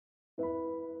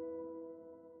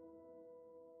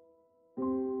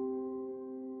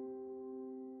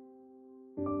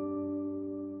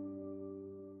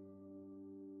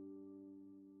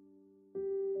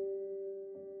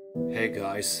Hey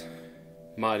guys,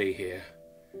 Marty here,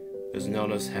 is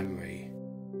known as Henry.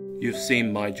 You've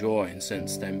seen my drawing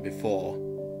since then before.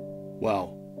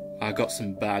 Well, I got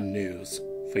some bad news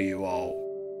for you all.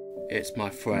 It's my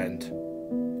friend,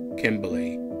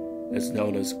 Kimberly, is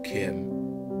known as Kim.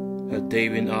 Her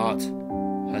DeviantArt,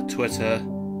 her Twitter,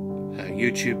 her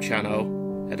YouTube channel,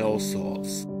 and all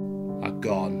sorts are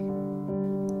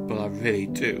gone. But I really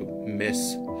do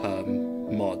miss her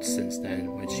mods since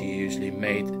then, when she usually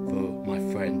made for my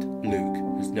friend Luke,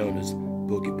 who's known as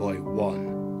Boogie Boy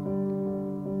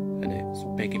 1, and it's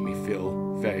making me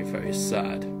feel very, very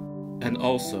sad. And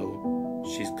also,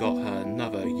 she's got her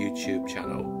another YouTube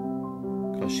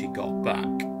channel because she got back.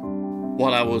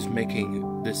 While I was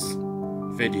making this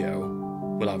video,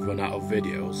 well, I've run out of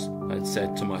videos, and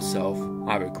said to myself,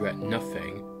 I regret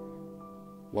nothing.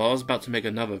 Well, I was about to make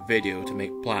another video to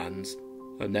make plans,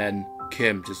 and then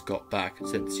Kim just got back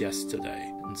since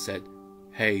yesterday and said,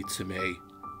 hey to me.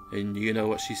 And you know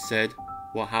what she said?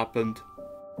 What happened?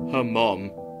 Her mom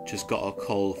just got a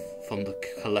call from the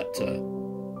collector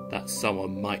that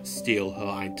someone might steal her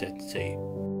identity.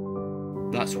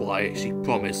 That's why she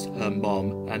promised her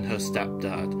mom and her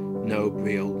stepdad no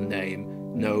real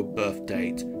name, no birth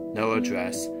date, no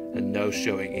address, and no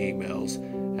showing emails,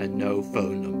 and no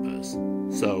phone numbers.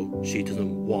 So she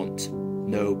doesn't want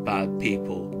no bad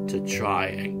people to try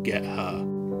and get her,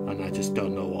 and I just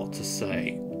don't know what to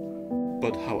say.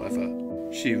 But however,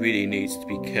 she really needs to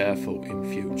be careful in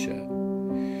future,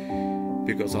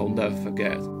 because I'll never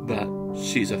forget that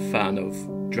she's a fan of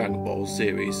Dragon Ball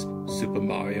series, Super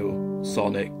Mario,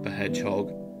 Sonic the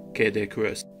Hedgehog, Kid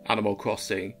Icarus, Animal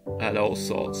Crossing, and all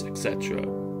sorts, etc.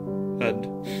 And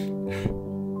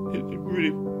it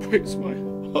really breaks my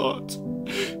heart.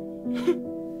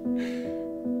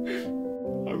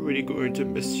 I'm really going to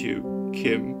miss you,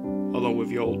 Kim, along with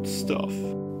your old stuff,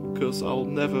 because I'll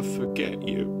never forget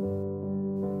you.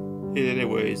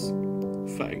 Anyways,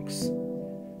 thanks.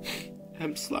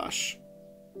 M/out.